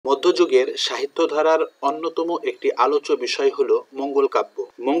মধ্যযুগের সাহিত্য ধারার অন্যতম একটি আলোচ্য বিষয় হল মঙ্গল কাব্য।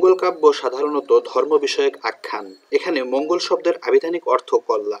 মঙ্গল কাব্য সাধারণত ধর্ম বিষয়ক আখ্যান। এখানে মঙ্গল শব্দের আবিধানিক অর্থ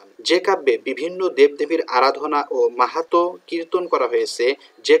কল্যাণ। যে কাব্যে বিভিন্ন দেবদেবীর আরাধনা ও মাহাত্ম্য কীর্তন করা হয়েছে,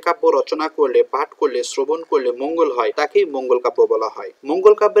 যে কাব্য রচনা করলে, পাঠ করলে, শ্রবণ করলে মঙ্গল হয়, তাকেই মঙ্গল কাব্য বলা হয়।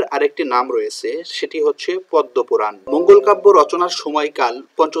 মঙ্গল কাব্যের আরেকটি নাম রয়েছে, সেটি হচ্ছে পদ্মপুরাণ। মঙ্গল কাব্য রচনার সময়কাল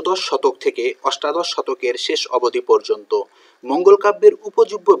পঞ্চদশ শতক থেকে অষ্টাদশ শতকের শেষ অবধি পর্যন্ত। মঙ্গল কাব্যের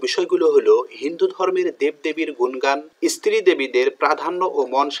উপজীব্য বিষয়গুলো হলো হিন্দু ধর্মের দেবদেবীর গুণগান, স্ত্রী দেবীদের প্রাধান্য ও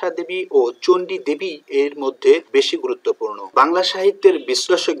মনসা দেবী ও চণ্ডী দেবী এর মধ্যে বেশি গুরুত্বপূর্ণ। বাংলা সাহিত্যের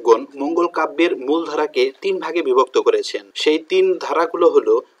বিশ্লেষকগণ মঙ্গল কাব্যের মূল ধারাকে তিন ভাগে বিভক্ত করেছেন। সেই তিন ধারাগুলো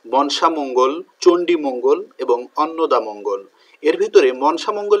হলো মনসা মঙ্গল, চণ্ডী মঙ্গল এবং অন্নদা মঙ্গল। এর ভিতরে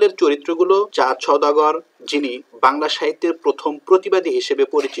মনসা মঙ্গলের চরিত্রগুলো চাঁদ সওদাগর, যিনি বাংলা সাহিত্যের প্রথম প্রতিবাদী হিসেবে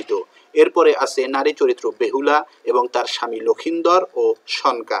পরিচিত। এরপরে আছে নারী চরিত্র বেহুলা এবং তার স্বামী লক্ষিন্দর ও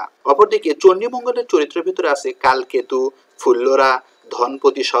সনকা। অপরদিকে চণ্ডীমঙ্গলের চরিত্রের ভিতরে আছে কালকেতু, ফুল্লরা,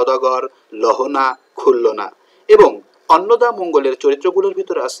 ধনপতি সওদাগর, লহনা, খুল্লনা। এবং অন্নদা মঙ্গলের চরিত্রগুলোর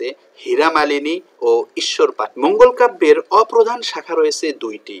ভিতরে আছে হীরামালিনী ও ঈশ্বরপাঠ। মঙ্গল কাব্যের অপ্রধান শাখা রয়েছে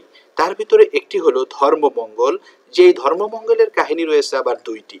দুইটি। তার ভিতরে একটি হলো ধর্মমঙ্গল, যেই ধর্মমঙ্গলের কাহিনী রয়েছে আবার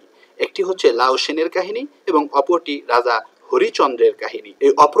দুইটি। একটি হচ্ছে লাউ সেনের কাহিনী এবং অপরটি রাজা হরিচন্দ্রের কাহিনী।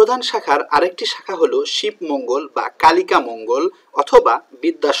 এই অপ্রধান শাখার আরেকটি শাখা হলো শিব মঙ্গল বা কালিকা মঙ্গল অথবা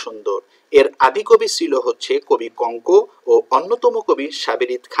বিদ্যাসুন্দর। এর আদি কবি ছিল হচ্ছে কবি কঙ্ক ও অন্যতম কবি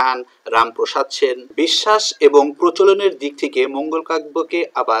সাবিরিদ খান, রামপ্রসাদ সেন। বিশ্বাস এবং প্রচলনের দিক থেকে মঙ্গল কাব্যকে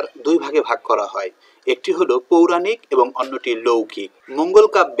আবার দুই ভাগে ভাগ করা হয়। একটি হলো পৌরাণিক এবং অন্যটি লৌকিক। মঙ্গল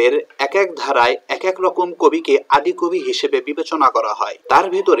কাব্যের এক এক ধারায় এক এক রকম কবিকে আদি কবি হিসেবে বিবেচনা করা হয়। তার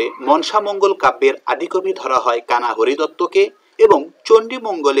ভিতরে মনসা মঙ্গল কাব্যের আদি কবি ধরা হয় কানা হরিদত্তকে এবং চণ্ডী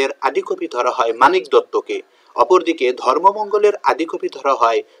মঙ্গলের আদি কবি ধরা হয় মানিক দত্তকে। অপরদিকে ধর্মমঙ্গলের আদি কবি ধরা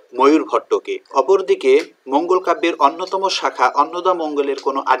হয় ময়ূর ভট্টকে। অপরদিকে মঙ্গল কাব্যের অন্যতম শাখা অন্নদা মঙ্গলের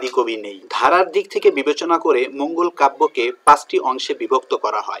কোনো আদি কবি নেই। ধারার দিক থেকে বিবেচনা করে মঙ্গল কাব্যকে পাঁচটি অংশে বিভক্ত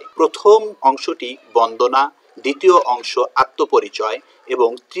করা হয়। প্রথম অংশটি বন্দনা, দ্বিতীয় অংশ আত্মপরিচয়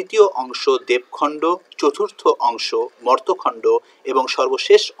এবং তৃতীয় অংশ দেবখণ্ড, চতুর্থ অংশ মর্তখণ্ড এবং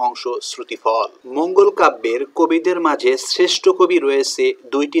সর্বশেষ অংশ শ্রুতিফল। মঙ্গল কাব্যের কবিদের মাঝে শ্রেষ্ঠ কবি রয়েছে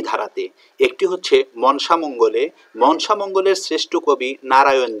দুইটি ধারাতে। একটি হচ্ছে মনসা মঙ্গলে, মনসা মঙ্গলের শ্রেষ্ঠ কবি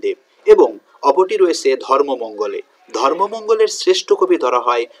নারায়ণ দেব এবং অপরটি রয়েছে ধর্মমঙ্গলে। ধর্মমঙ্গলের শ্রেষ্ঠ কবি ধরা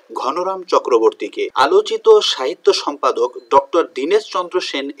হয় ঘনরাম চক্রবর্তীকে। আলোচিত সাহিত্য সম্পাদক ডক্টর দীনেশ চন্দ্র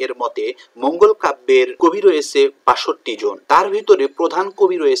সেন এর মতে মঙ্গল কাব্যের কবি রয়েছে ৬২ জন। তার ভিতরে প্রধান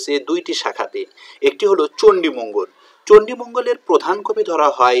কবি রয়েছে দুইটি শাখাতে। একটি হলো চণ্ডীমঙ্গল। চণ্ডীমঙ্গলের প্রধান কবি ধরা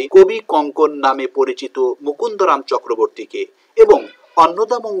হয় কবি কঙ্কন নামে পরিচিত মুকুন্দরাম চক্রবর্তীকে এবং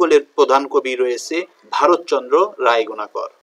অন্নদা মঙ্গলের প্রধান কবি রয়েছে ভারতচন্দ্র রায়গুণাকর।